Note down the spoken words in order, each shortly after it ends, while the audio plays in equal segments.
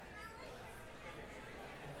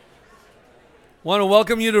Want to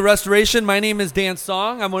welcome you to Restoration. My name is Dan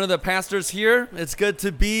Song. I'm one of the pastors here. It's good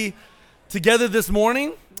to be together this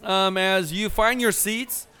morning. As you find your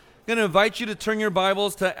seats, I'm going to invite you to turn your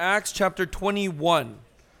Bibles to Acts chapter 21.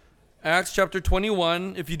 Acts chapter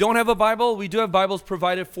 21. If you don't have a Bible, we do have Bibles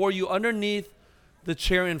provided for you underneath the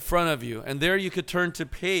chair in front of you. And there you could turn to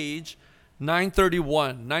page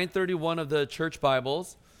 931 of the church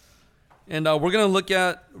Bibles. And we're going to look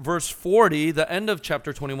at verse 40, the end of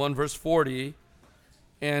chapter 21, verse 40,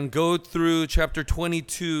 and go through chapter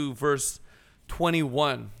 22, verse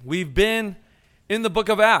 21. We've been in the book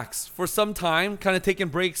of Acts for some time, kind of taking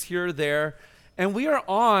breaks here or there, and we are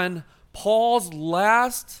on Paul's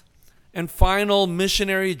last and final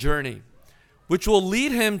missionary journey, which will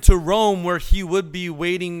lead him to Rome, where he would be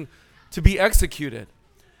waiting to be executed.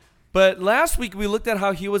 But last week we looked at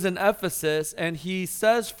how he was in Ephesus, and he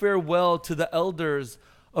says farewell to the elders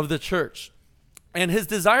of the church. And his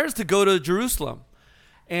desire is to go to Jerusalem.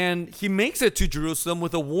 And he makes it to Jerusalem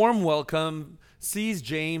with a warm welcome, sees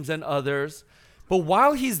James and others. But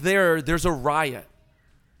while he's there, there's a riot.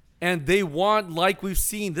 And they want, like we've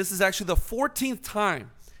seen, this is actually the 14th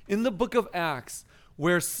time in the book of Acts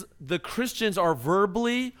where the Christians are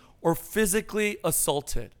verbally or physically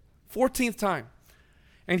assaulted. 14th time.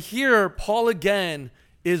 And here, Paul again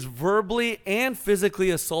is verbally and physically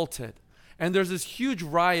assaulted. And there's this huge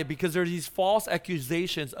riot because there's these false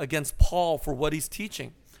accusations against Paul for what he's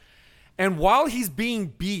teaching. And while he's being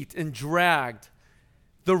beat and dragged,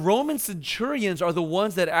 the Roman centurions are the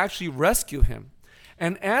ones that actually rescue him.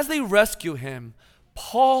 And as they rescue him,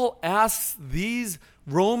 Paul asks these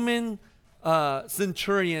Roman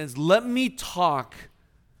centurions, let me talk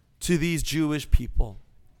to these Jewish people.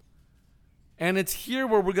 And it's here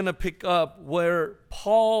where we're going to pick up where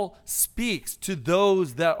Paul speaks to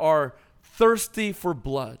those that are thirsty for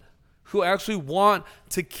blood, who actually want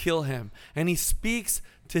to kill him. And he speaks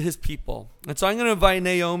to his people. And so I'm going to invite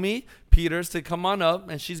Naomi Peters to come on up,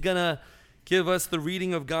 and she's going to give us the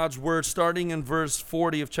reading of God's word starting in verse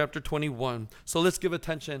 40 of chapter 21. So let's give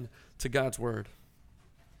attention to God's word.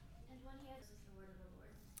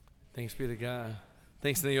 Thanks be to God.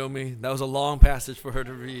 Thanks, Naomi. That was a long passage for her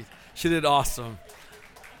to read. She did awesome.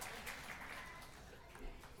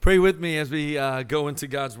 Pray with me as we go into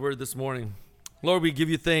God's word this morning. Lord, we give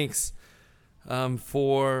you thanks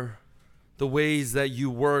for the ways that you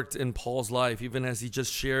worked in Paul's life, even as he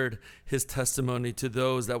just shared his testimony to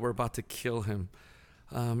those that were about to kill him.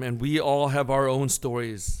 And we all have our own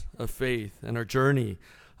stories of faith and our journey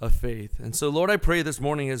of faith. And so, Lord, I pray this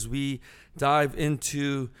morning as we dive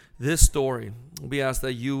into this story, we ask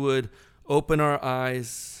that you would open our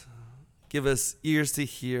eyes, give us ears to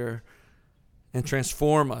hear, and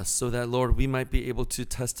transform us so that, Lord, we might be able to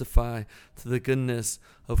testify to the goodness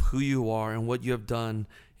of who you are and what you have done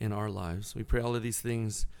in our lives. We pray all of these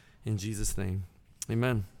things in Jesus' name.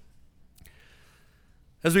 Amen.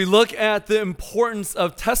 As we look at the importance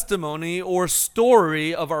of testimony or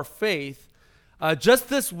story of our faith, just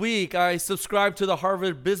this week I subscribed to the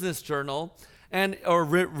Harvard Business Journal or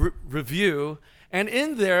review, and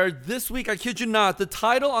in there this week, I kid you not, the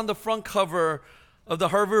title on the front cover of the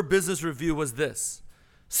Harvard Business Review was this: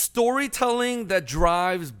 storytelling that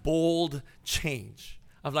drives bold change.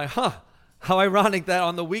 I was like, how ironic that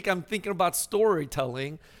on the week I'm thinking about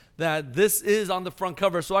storytelling, that this is on the front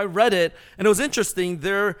cover. So I read it, and it was interesting.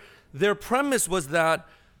 Their premise was that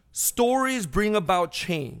stories bring about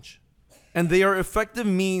change, and they are effective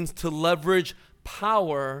means to leverage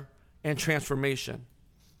power and transformation.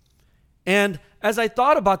 And as I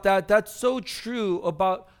thought about that, that's so true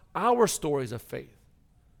about our stories of faith.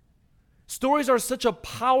 Stories are such a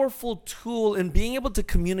powerful tool in being able to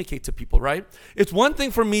communicate to people, right? It's one thing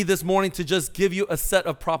for me this morning to just give you a set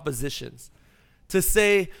of propositions, to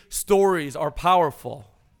say stories are powerful.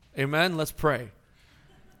 Amen? Let's pray.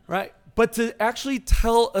 Right? But to actually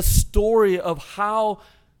tell a story of how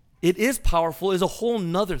it is powerful is a whole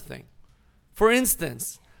nother thing. For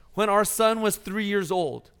instance, when our son was 3 years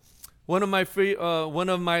old, one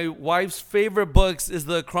of my wife's favorite books is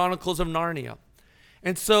the Chronicles of Narnia.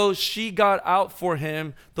 And so she got out for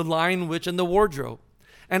him The Lion, Witch, and the Wardrobe.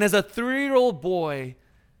 And as a 3-year-old boy,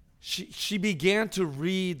 she began to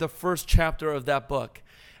read the first chapter of that book.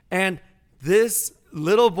 And this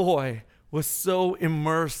little boy was so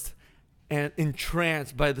immersed and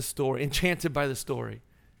enchanted by the story,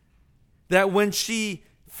 that when she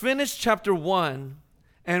finished chapter 1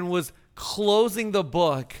 and was closing the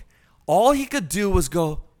book, all he could do was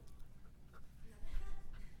go,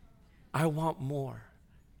 I want more.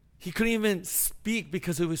 He couldn't even speak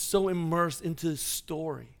because he was so immersed into the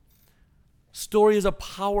story. Story is a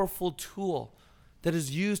powerful tool that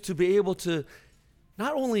is used to be able to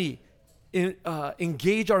not only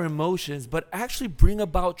engage our emotions, but actually bring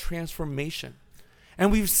about transformation.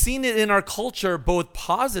 And we've seen it in our culture both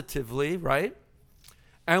positively, right?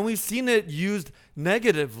 And we've seen it used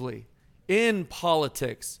negatively in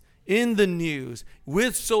politics, in the news,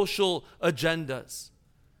 with social agendas.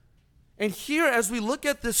 And here, as we look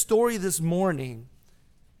at this story this morning,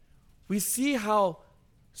 we see how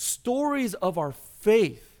stories of our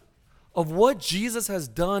faith, of what Jesus has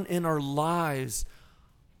done in our lives,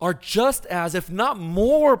 are just as, if not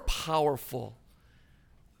more powerful,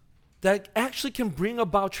 that actually can bring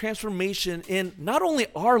about transformation in not only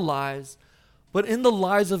our lives, but in the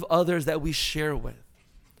lives of others that we share with.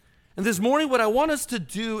 And this morning, what I want us to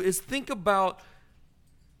do is think about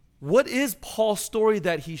what is Paul's story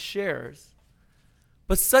that he shares.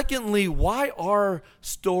 But secondly, why are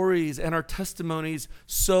stories and our testimonies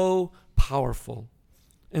so powerful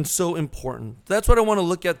and so important? That's what I want to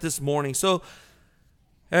look at this morning. So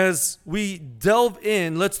as we delve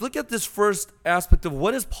in, let's look at this first aspect of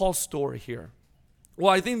what is Paul's story here.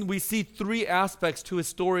 Well, I think we see three aspects to his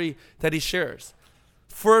story that he shares.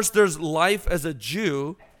 First, there's life as a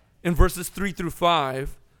Jew in verses 3 through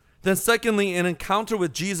 5. Then secondly, an encounter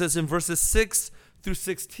with Jesus in verses 6 through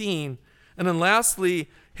 16. And then lastly,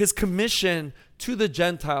 his commission to the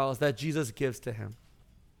Gentiles that Jesus gives to him.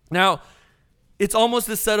 Now, it's almost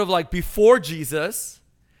a set of like before Jesus,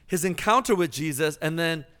 his encounter with Jesus, and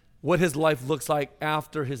then what his life looks like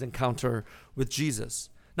after his encounter with Jesus.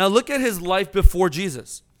 Now look at his life before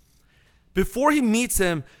Jesus. Before he meets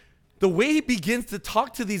him, the way he begins to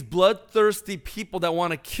talk to these bloodthirsty people that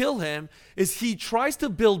want to kill him is he tries to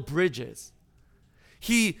build bridges.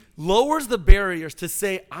 He lowers the barriers to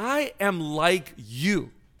say, I am like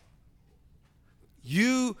you.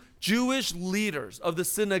 You Jewish leaders of the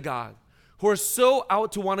synagogue who are so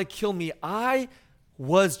out to want to kill me, I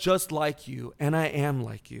was just like you, and I am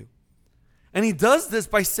like you. And he does this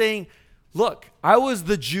by saying, look, I was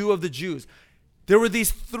the Jew of the Jews. There were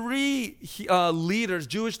these three leaders,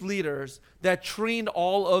 Jewish leaders, that trained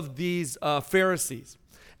all of these Pharisees.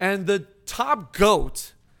 And the top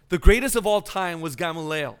goat, the greatest of all time, was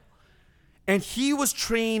Gamaliel. And he was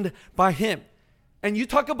trained by him. And you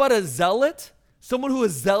talk about a zealot, someone who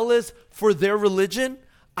is zealous for their religion.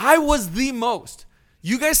 I was the most.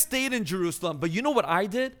 You guys stayed in Jerusalem, but you know what I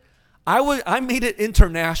did? I made it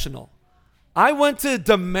international. I went to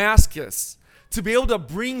Damascus to be able to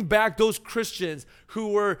bring back those Christians who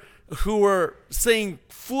were saying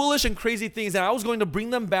foolish and crazy things, and I was going to bring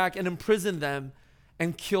them back and imprison them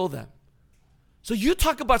and kill them. So you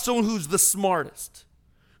talk about someone who's the smartest,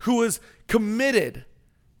 who is committed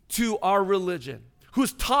to our religion,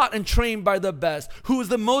 who's taught and trained by the best, who is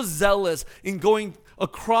the most zealous in going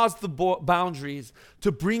across the boundaries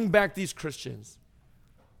to bring back these Christians.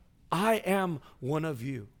 I am one of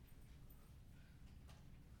you.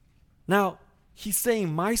 Now, he's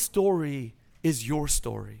saying my story is your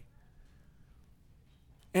story.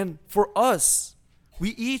 And for us, we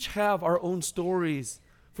each have our own stories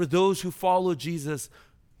for those who follow Jesus,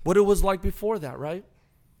 what it was like before that, right?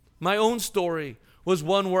 My own story was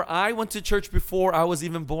one where I went to church before I was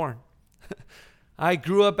even born. I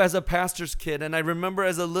grew up as a pastor's kid, and I remember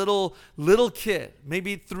as a little kid,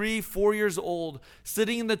 maybe 3-4 years old,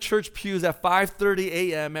 sitting in the church pews at 5:30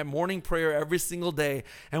 a.m. at morning prayer every single day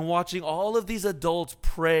and watching all of these adults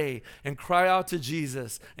pray and cry out to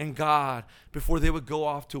Jesus and God before they would go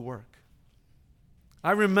off to work.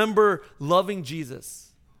 I remember loving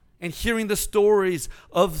Jesus and hearing the stories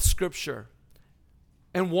of Scripture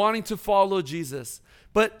and wanting to follow Jesus.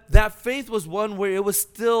 But that faith was one where it was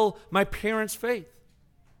still my parents' faith.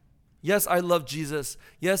 Yes, I loved Jesus.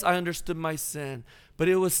 Yes, I understood my sin. But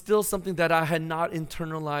it was still something that I had not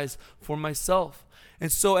internalized for myself.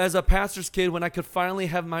 And so as a pastor's kid, when I could finally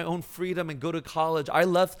have my own freedom and go to college, I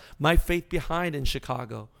left my faith behind in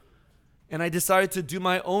Chicago. And I decided to do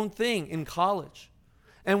my own thing in college.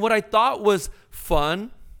 And what I thought was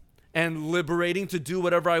fun and liberating to do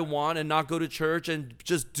whatever I want and not go to church and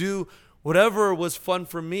just do whatever was fun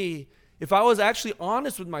for me, if I was actually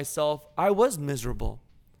honest with myself, I was miserable.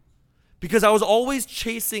 Because I was always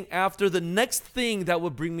chasing after the next thing that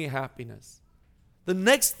would bring me happiness. The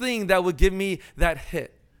next thing that would give me that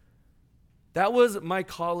hit. That was my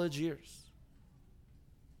college years.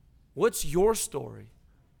 What's your story?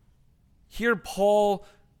 Here Paul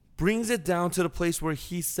brings it down to the place where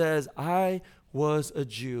he says, I was a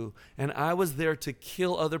Jew and I was there to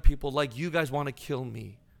kill other people like you guys want to kill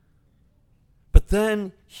me. But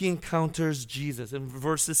then he encounters Jesus in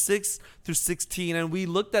verses 6 through 16. And we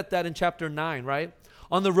looked at that in chapter 9, right?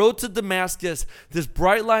 On the road to Damascus, this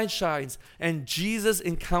bright light shines and Jesus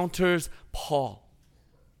encounters Paul.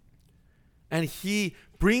 and he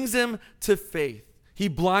brings him to faith. He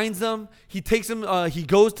blinds them. He takes him. He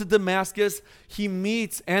goes to Damascus. He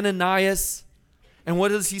meets Ananias. And what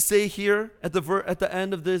does he say here at the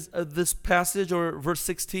end of this passage, or verse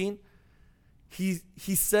 16? He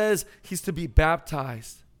says he's to be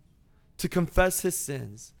baptized, to confess his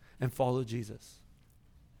sins, and follow Jesus.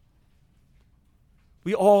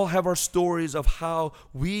 We all have our stories of how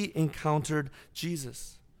we encountered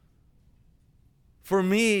Jesus. For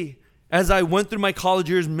me, as I went through my college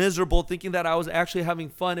years miserable, thinking that I was actually having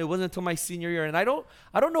fun, it wasn't until my senior year. And I don't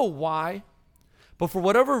know why, but for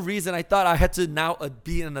whatever reason, I thought I had to now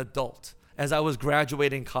be an adult as I was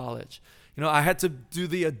graduating college. I had to do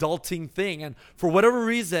the adulting thing. And for whatever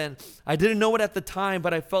reason, I didn't know it at the time,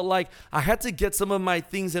 but I felt like I had to get some of my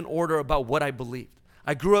things in order about what I believed.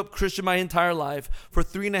 I grew up Christian my entire life. For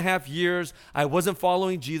 3.5 years, I wasn't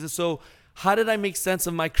following Jesus. So how did I make sense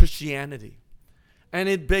of my Christianity? And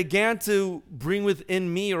it began to bring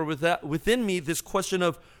within me this question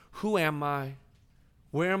of, who am I?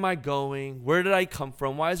 Where am I going? Where did I come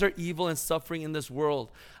from? Why is there evil and suffering in this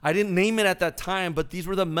world? I didn't name it at that time, but these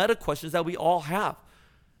were the meta questions that we all have.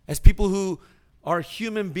 As people who are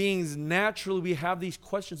human beings, naturally we have these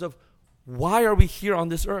questions of, why are we here on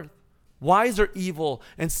this earth? Why is there evil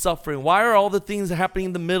and suffering? Why are all the things happening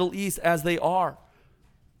in the Middle East as they are?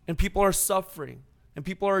 And people are suffering, and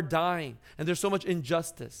people are dying, and there's so much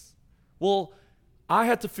injustice. Well, I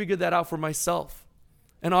had to figure that out for myself.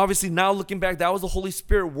 And obviously now looking back, that was the Holy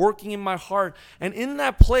Spirit working in my heart. And in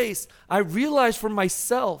that place, I realized for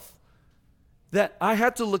myself that I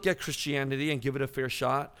had to look at Christianity and give it a fair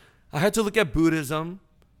shot. I had to look at Buddhism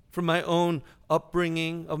from my own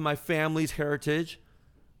upbringing of my family's heritage.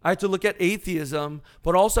 I had to look at atheism,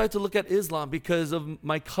 but also I had to look at Islam because of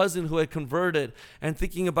my cousin who had converted, and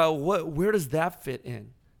thinking about where does that fit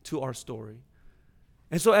in to our story.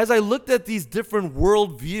 And so as I looked at these different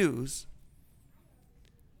worldviews,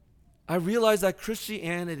 I realized that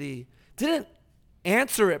Christianity didn't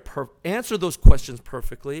answer those questions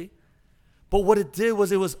perfectly, but what it did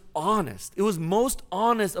was it was honest. It was most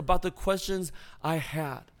honest about the questions I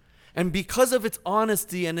had. And because of its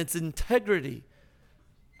honesty and its integrity,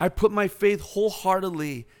 I put my faith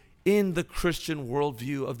wholeheartedly in the Christian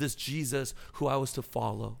worldview of this Jesus who I was to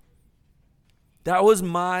follow. That was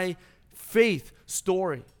my faith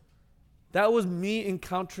story. That was me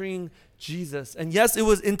encountering Jesus. And yes, it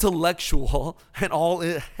was intellectual and all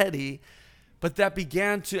heady, but that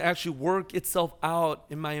began to actually work itself out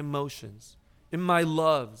in my emotions, in my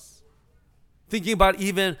loves. Thinking about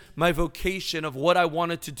even my vocation of what I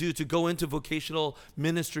wanted to do, to go into vocational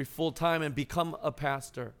ministry full time and become a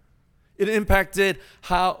pastor. It impacted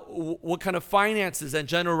what kind of finances and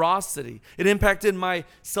generosity. It impacted my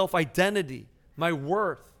self-identity, my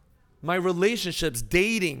worth, my relationships,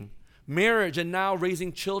 dating, marriage, and now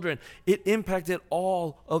raising children. It impacted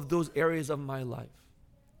all of those areas of my life.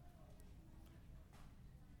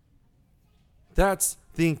 That's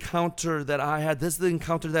the encounter that I had. This is the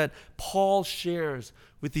encounter that Paul shares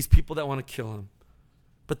with these people that want to kill him.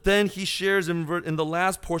 But then he shares in the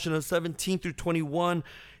last portion of 17 through 21,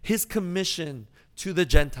 his commission to the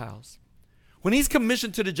Gentiles. When he's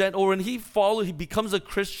commissioned to the Gentiles, or when he becomes a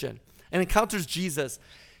Christian and encounters Jesus,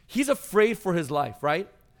 he's afraid for his life, right?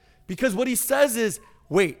 Because what he says is,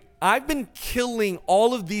 wait, I've been killing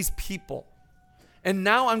all of these people, and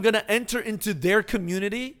now I'm going to enter into their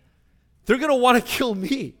community. They're going to want to kill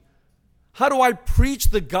me. How do I preach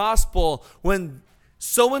the gospel when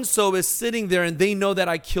so-and-so is sitting there and they know that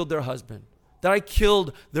I killed their husband, that I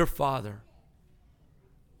killed their father?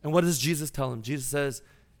 And what does Jesus tell him? Jesus says,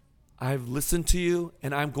 I've listened to you,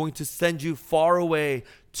 and I'm going to send you far away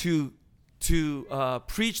to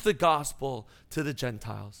preach the gospel to the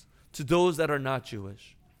Gentiles, to those that are not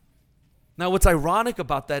Jewish. Now, what's ironic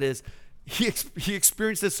about that is he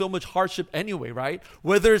experiences so much hardship anyway, right?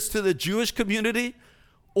 Whether it's to the Jewish community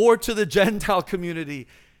or to the Gentile community,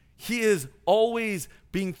 he is always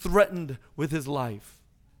being threatened with his life.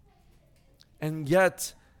 And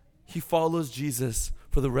yet, he follows Jesus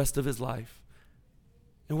for the rest of his life.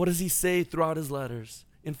 And what does he say throughout his letters?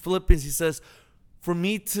 In Philippians, he says, for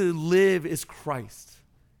me to live is Christ,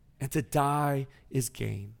 and to die is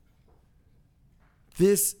gain.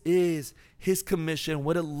 This is his commission,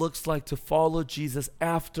 what it looks like to follow Jesus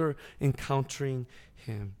after encountering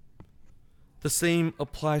him. The same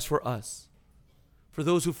applies for us. For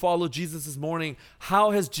those who follow Jesus this morning,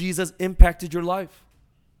 how has Jesus impacted your life?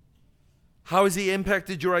 How has he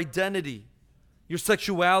impacted your identity, your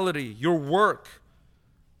sexuality, your work,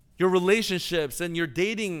 your relationships, and your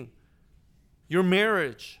dating, your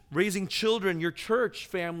marriage, raising children, your church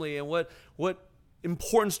family, and what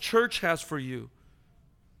importance church has for you?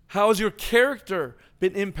 How has your character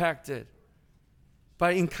been impacted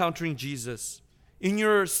by encountering Jesus? In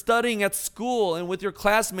your studying at school and with your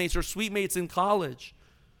classmates or suite mates in college?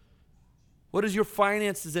 What does your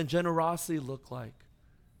finances and generosity look like?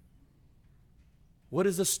 What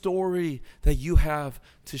is the story that you have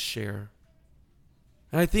to share?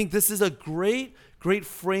 And I think this is a great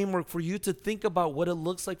framework for you to think about what it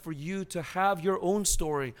looks like for you to have your own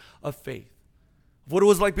story of faith. What it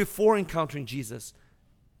was like before encountering Jesus,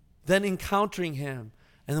 then encountering him,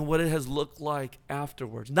 and then what it has looked like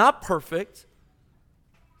afterwards. Not perfect,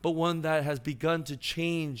 but one that has begun to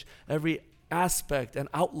change every aspect and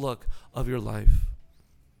outlook of your life.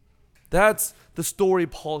 That's the story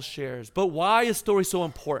Paul shares. But why is story so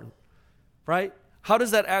important? Right? How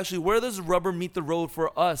does that actually, where does the rubber meet the road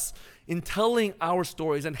for us in telling our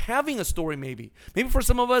stories and having a story maybe? Maybe for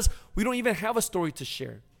some of us, we don't even have a story to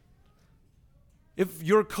share. If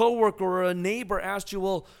your coworker or a neighbor asked you,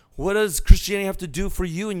 well, what does Christianity have to do for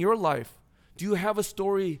you in your life? Do you have a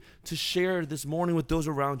story to share this morning with those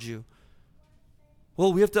around you?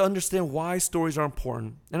 Well, we have to understand why stories are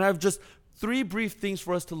important. And I have just 3 brief things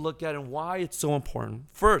for us to look at and why it's so important.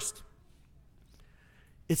 First,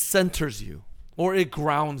 it centers you or it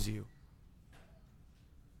grounds you.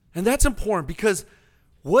 And that's important because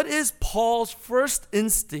what is Paul's first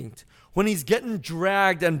instinct when he's getting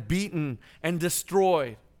dragged and beaten and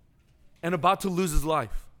destroyed and about to lose his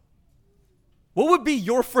life? What would be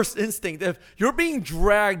your first instinct if you're being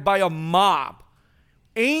dragged by a mob,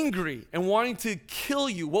 angry and wanting to kill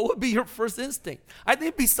you? What would be your first instinct? I think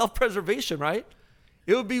it'd be self-preservation, right?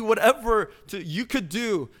 It would be whatever you could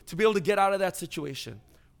do to be able to get out of that situation.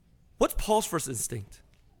 What's Paul's first instinct?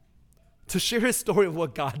 To share his story of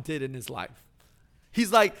what God did in his life.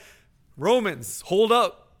 He's like, Romans, hold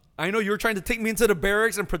up. I know you're trying to take me into the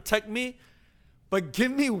barracks and protect me, but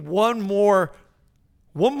give me one more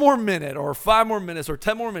minute or 5 more minutes or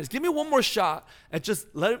 10 more minutes. Give me one more shot and just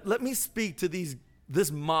let me speak to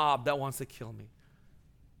this mob that wants to kill me.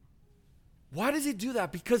 Why does he do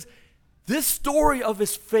that? Because this story of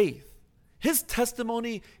his faith, his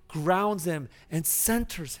testimony grounds him and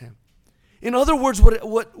centers him. In other words,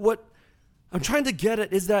 what I'm trying to get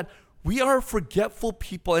at is that we are forgetful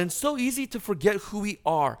people, and it's so easy to forget who we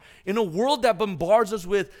are in a world that bombards us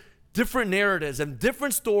with different narratives and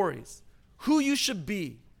different stories, who you should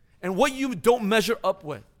be and what you don't measure up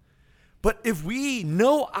with. But if we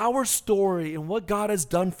know our story and what God has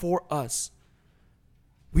done for us,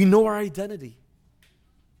 we know our identity.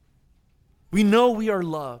 We know we are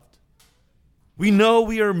loved. We know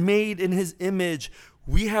we are made in his image.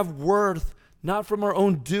 We have worth not from our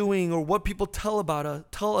own doing or what people tell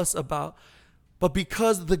us about, but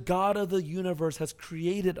because the God of the universe has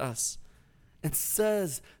created us and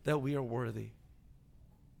says that we are worthy.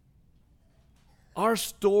 Our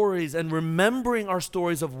stories and remembering our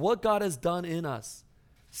stories of what God has done in us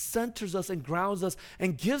centers us and grounds us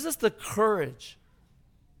and gives us the courage,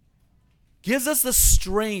 gives us the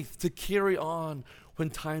strength to carry on when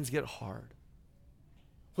times get hard.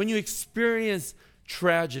 When you experience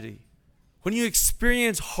tragedy, when you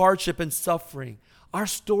experience hardship and suffering, our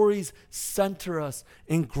stories center us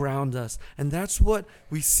and ground us. And that's what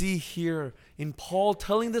we see here in Paul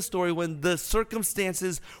telling the story when the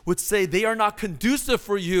circumstances would say they are not conducive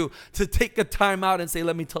for you to take a time out and say,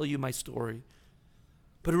 let me tell you my story.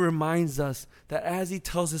 But it reminds us that as he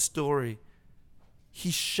tells his story, he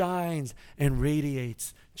shines and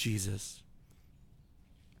radiates Jesus.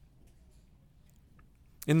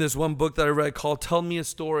 In this one book that I read called Tell Me a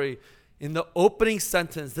Story, in the opening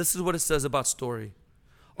sentence, this is what it says about story.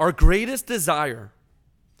 Our greatest desire,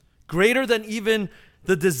 greater than even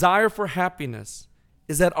the desire for happiness,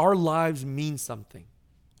 is that our lives mean something.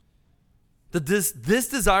 This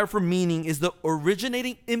desire for meaning is the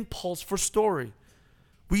originating impulse for story.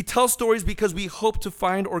 We tell stories because we hope to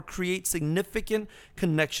find or create significant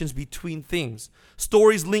connections between things.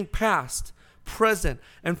 Stories link past, present,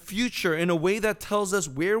 and future in a way that tells us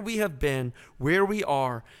where we have been, where we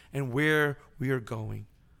are, and where we are going.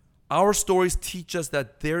 Our stories teach us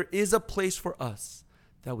that there is a place for us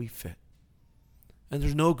that we fit. And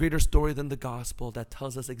there's no greater story than the gospel that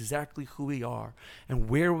tells us exactly who we are and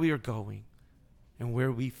where we are going and where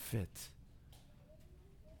we fit.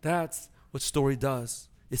 That's what story does.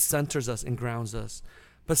 It centers us and grounds us.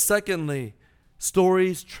 But secondly,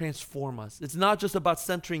 stories transform us. It's not just about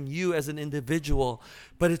centering you as an individual,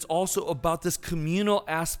 but it's also about this communal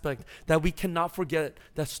aspect that we cannot forget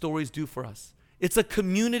that stories do for us. It's a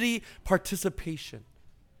community participation.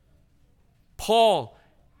 Paul,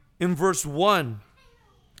 in verse 1,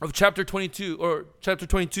 of chapter 22,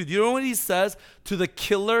 do you know what he says to the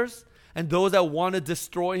killers and those that want to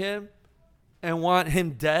destroy him and want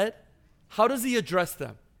him dead? How does he address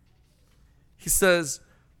them? He says,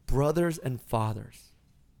 brothers and fathers.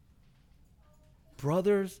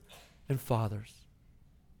 Brothers and fathers.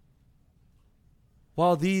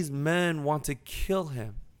 While these men want to kill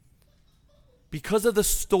him, because of the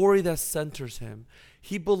story that centers him,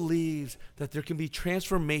 he believes that there can be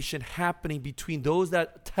transformation happening between those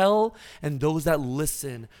that tell and those that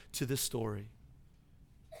listen to the story.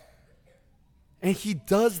 And he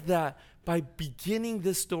does that by beginning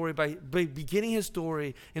this story, by beginning his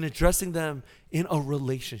story and addressing them in a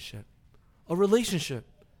relationship. A relationship.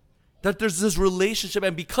 That there's this relationship,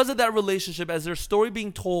 and because of that relationship, as their story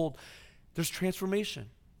being told, there's transformation.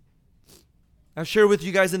 I've shared with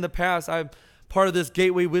you guys in the past, I'm part of this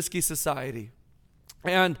Gateway Whiskey Society.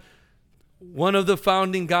 And one of the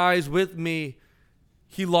founding guys with me,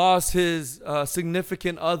 he lost his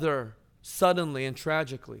significant other suddenly and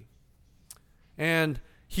tragically. And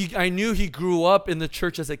I knew he grew up in the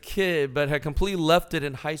church as a kid, but had completely left it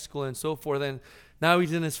in high school and so forth. And now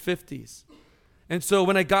he's in his 50s. And so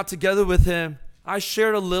when I got together with him, I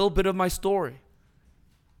shared a little bit of my story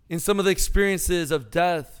in some of the experiences of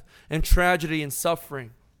death and tragedy and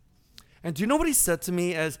suffering. And do you know what he said to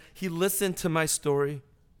me as he listened to my story?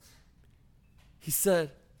 He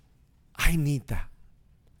said, I need that.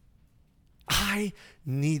 I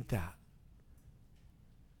need that.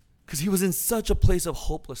 Because he was in such a place of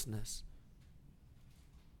hopelessness.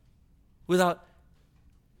 Without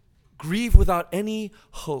grief, without any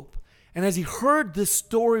hope. And as he heard this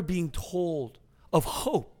story being told of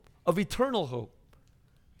hope, of eternal hope,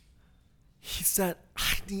 he said,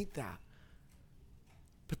 I need that.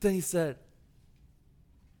 But then he said,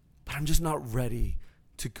 but I'm just not ready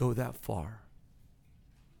to go that far.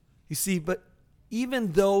 You see, but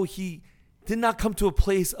even though he did not come to a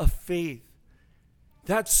place of faith,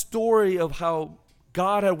 that story of how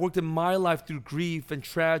God had worked in my life through grief and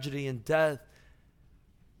tragedy and death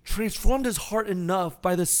transformed his heart enough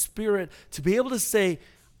by the Spirit to be able to say,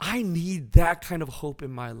 I need that kind of hope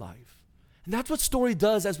in my life. And that's what story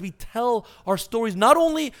does as we tell our stories, not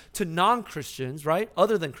only to non-Christians, right,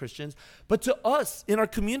 other than Christians, but to us in our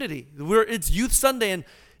community. It's Youth Sunday, and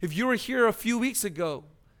if you were here a few weeks ago,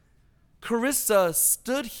 Carissa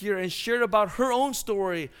stood here and shared about her own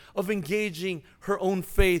story of engaging her own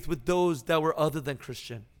faith with those that were other than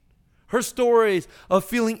Christian. Her stories of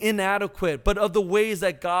feeling inadequate, but of the ways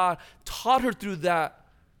that God taught her through that,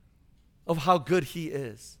 of how good he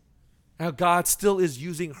is, and how God still is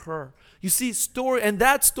using her. You see,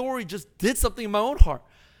 that story just did something in my own heart.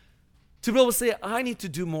 To be able to say, I need to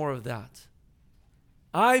do more of that.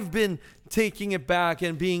 I've been taking it back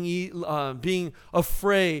and being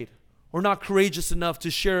afraid or not courageous enough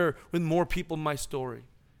to share with more people my story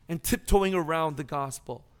and tiptoeing around the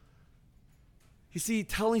gospel. You see,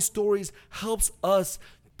 telling stories helps us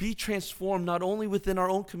be transformed not only within our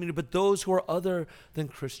own community, but those who are other than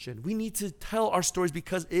Christian. We need to tell our stories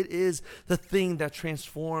because it is the thing that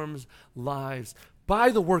transforms lives by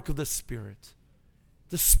the work of the Spirit.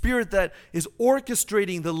 The Spirit that is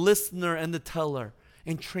orchestrating the listener and the teller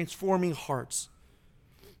and transforming hearts.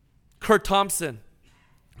 Kurt Thompson,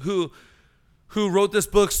 who wrote this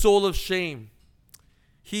book, Soul of Shame,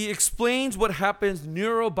 he explains what happens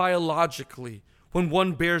neurobiologically when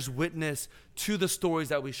one bears witness to the stories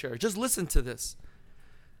that we share. Just listen to this.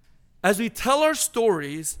 As we tell our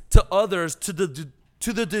stories to others to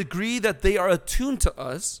the degree that they are attuned to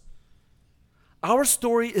us, our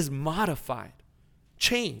story is modified,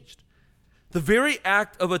 changed. The very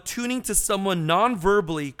act of attuning to someone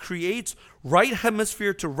non-verbally creates right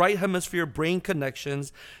hemisphere to right hemisphere brain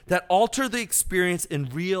connections that alter the experience in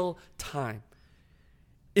real time.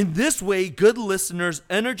 In this way, good listeners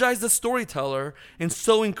energize the storyteller and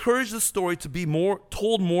so encourage the story to be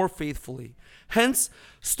told more faithfully. Hence,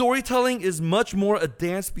 storytelling is much more a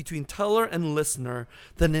dance between teller and listener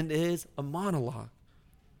than it is a monologue.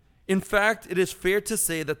 In fact, it is fair to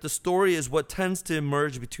say that the story is what tends to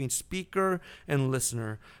emerge between speaker and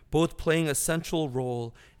listener, both playing a central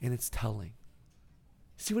role in its telling.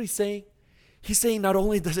 See what he's saying? He's saying not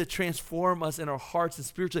only does it transform us in our hearts and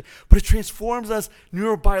spiritually, but it transforms us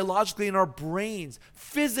neurobiologically in our brains,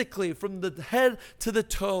 physically, from the head to the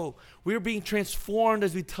toe. We are being transformed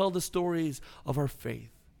as we tell the stories of our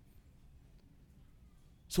faith.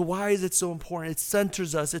 So why is it so important? It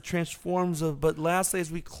centers us, it transforms us, but lastly,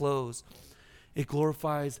 as we close, it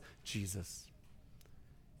glorifies Jesus.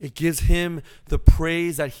 It gives him the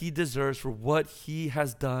praise that he deserves for what he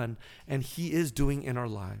has done and he is doing in our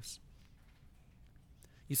lives.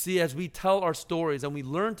 You see, as we tell our stories and we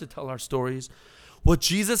learn to tell our stories, what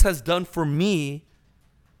Jesus has done for me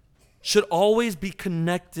should always be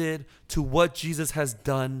connected to what Jesus has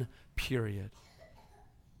done, period.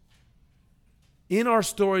 In our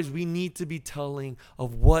stories, we need to be telling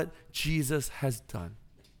of what Jesus has done.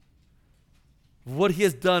 What he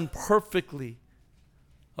has done perfectly.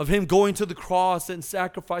 Of him going to the cross and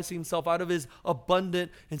sacrificing himself out of his abundant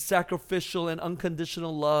and sacrificial and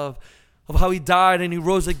unconditional love. Of how he died and he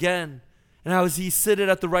rose again. And how as he sitteth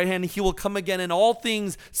at the right hand, he will come again, and all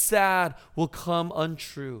things sad will come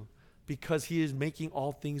untrue, because he is making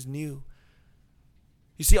all things new.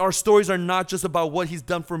 You see, our stories are not just about what he's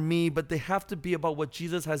done for me, but they have to be about what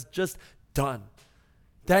Jesus has just done.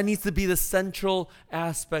 That needs to be the central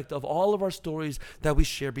aspect of all of our stories that we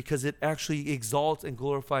share, because it actually exalts and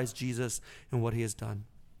glorifies Jesus and what he has done.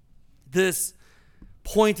 This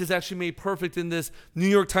point is actually made perfect in this New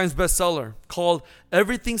York Times bestseller called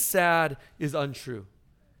Everything Sad is Untrue.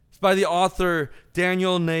 It's by the author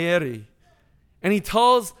Daniel Nayeri. And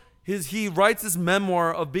he writes this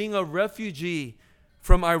memoir of being a refugee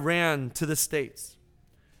from Iran to the States.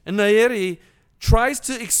 And Nayeri tries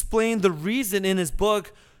to explain the reason in his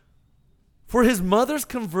book for his mother's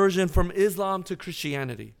conversion from Islam to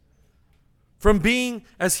Christianity. From being,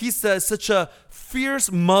 as he says, such a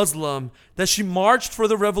fierce Muslim that she marched for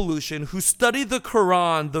the revolution, who studied the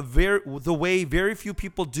Quran the way very few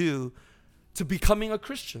people do, to becoming a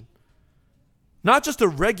Christian. Not just a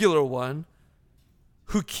regular one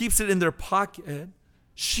who keeps it in their pocket.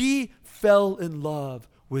 She fell in love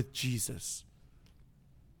with Jesus.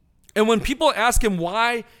 And when people ask him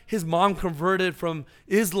why his mom converted from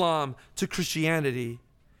Islam to Christianity,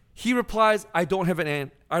 he replies, I don't have an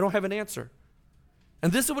answer.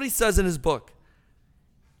 And this is what he says in his book.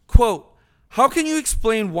 Quote, how can you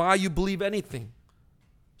explain why you believe anything?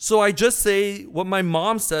 So I just say what my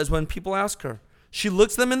mom says when people ask her. She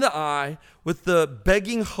looks them in the eye with the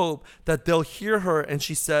begging hope that they'll hear her, and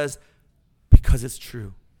she says, because it's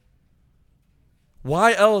true.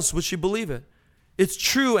 Why else would she believe it? It's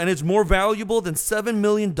true, and it's more valuable than $7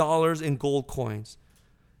 million in gold coins,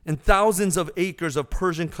 and thousands of acres of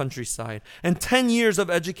Persian countryside, and 10 years of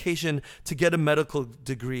education to get a medical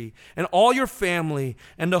degree, and all your family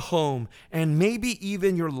and a home, and maybe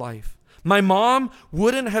even your life. My mom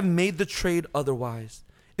wouldn't have made the trade otherwise.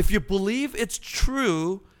 If you believe it's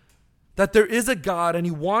true that there is a God and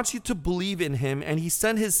he wants you to believe in him and he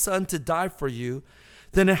sent his son to die for you,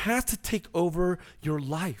 then it has to take over your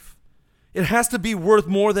life. It has to be worth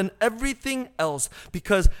more than everything else,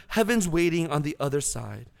 because heaven's waiting on the other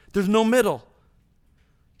side. There's no middle.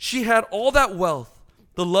 She had all that wealth,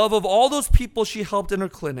 the love of all those people she helped in her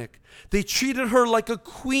clinic. They treated her like a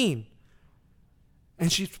queen.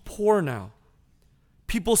 And she's poor now.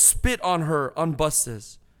 People spit on her on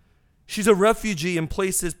buses. She's a refugee in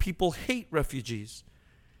places people hate refugees.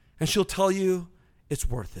 And she'll tell you it's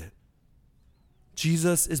worth it.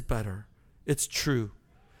 Jesus is better. It's true.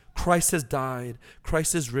 Christ has died.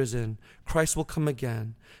 Christ is risen. Christ will come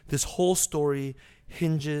again. This whole story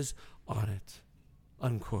hinges on it.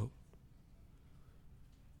 Unquote.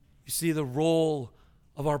 You see, the role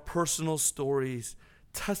of our personal stories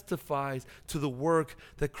testifies to the work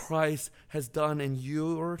that Christ has done in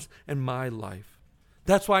yours and my life.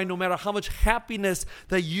 That's why no matter how much happiness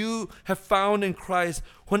that you have found in Christ,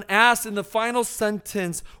 when asked in the final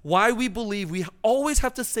sentence why we believe, we always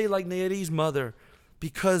have to say like Nayeri's mother,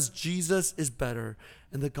 because Jesus is better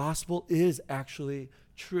and the gospel is actually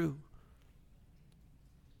true.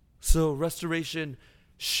 So Restoration,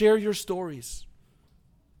 share your stories.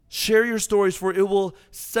 Share your stories, for it will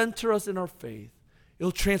center us in our faith.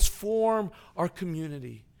 It'll transform our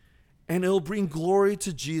community. And it'll bring glory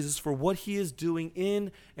to Jesus for what he is doing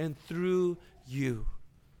in and through you.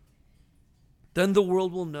 Then the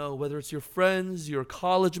world will know, whether it's your friends, your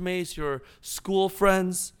college mates, your school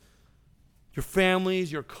friends, your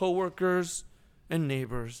families, your coworkers, and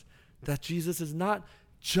neighbors, that Jesus is not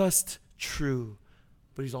just true,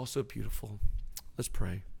 but he's also beautiful. Let's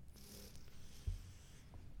pray.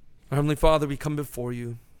 Our Heavenly Father, we come before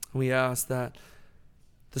you, and we ask that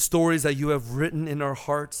the stories that you have written in our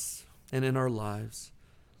hearts and in our lives,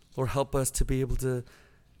 Lord, help us to be able to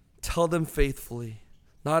tell them faithfully,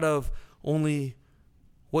 not of only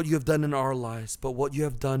what you have done in our lives, but what you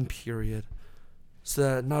have done, period. So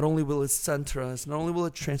that not only will it center us, not only will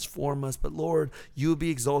it transform us, but Lord, you will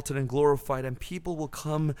be exalted and glorified, and people will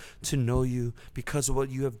come to know you because of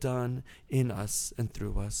what you have done in us and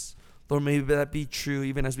through us. Lord, may that be true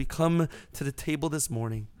even as we come to the table this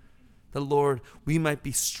morning. That, Lord, we might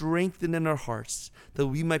be strengthened in our hearts, that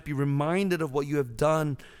we might be reminded of what you have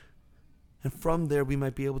done And from there, we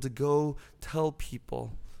might be able to go tell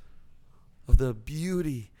people of the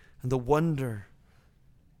beauty and the wonder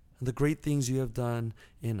and the great things you have done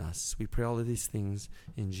in us. We pray all of these things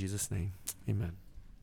in Jesus' name. Amen.